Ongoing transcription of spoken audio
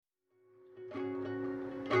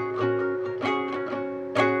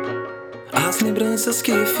As lembranças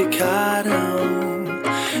que ficaram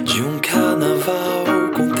de um carnaval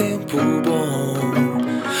com tempo bom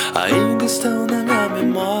ainda estão na minha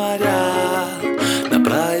memória, na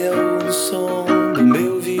praia ou no som do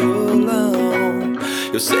meu violão.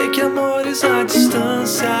 Eu sei que amores à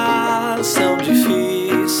distância são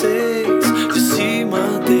difíceis de se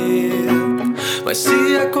manter, mas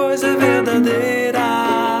se a coisa é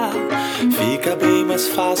verdadeira, fica bem mais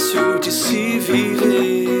fácil de se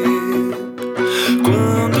viver.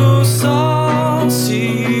 Quando o sol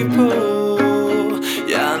se pôr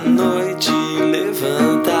e a noite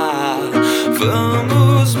levantar,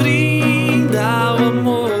 vamos brindar o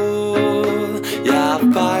amor e a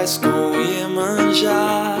paz com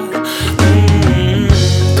Iemanjá.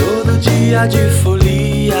 Todo dia de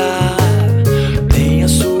folia tem a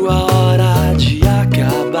sua hora de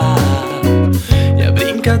acabar, e a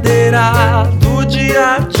brincadeira do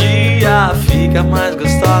dia a dia fica mais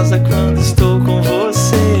gostosa quando estou com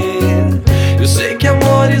você. Eu sei que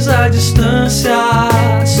amores à distância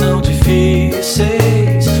são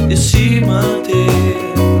difíceis de se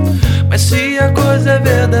manter, mas se a coisa é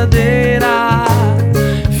verdadeira,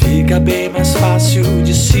 fica bem mais fácil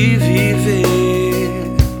de se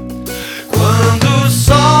viver. Quando o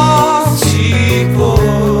sol se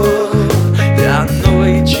pôr e a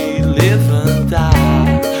noite levantar,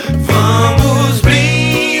 vamos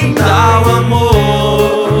brindar o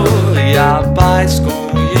amor e a paz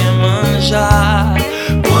com Iemanjá.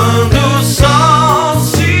 Quando o sol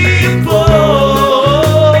se pôr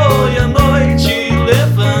e a noite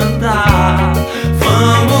levantar,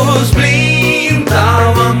 vamos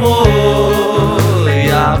brindar o amor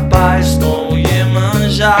e a paz com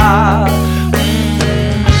Iemanjá.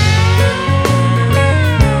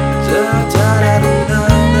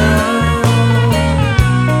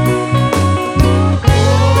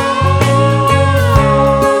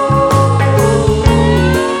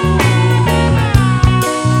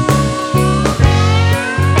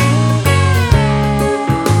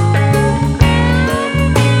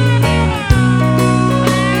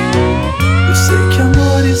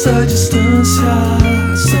 A distância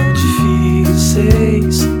são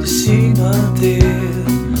difíceis de se manter,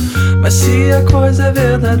 mas se a coisa é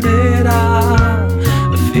verdadeira,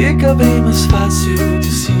 fica bem mais fácil de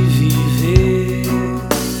se viver.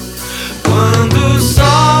 Quando o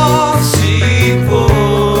sol se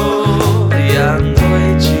pôr e a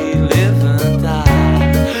noite levantar,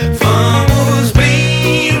 vamos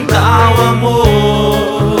brindar o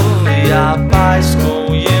amor e a paz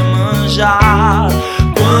com Iemanjá.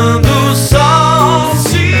 Quando o sol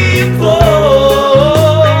se pôr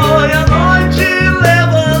e a noite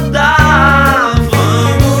levantar,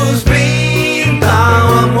 vamos brindar o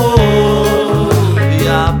amor e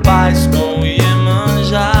a paz com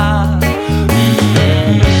Iemanjá.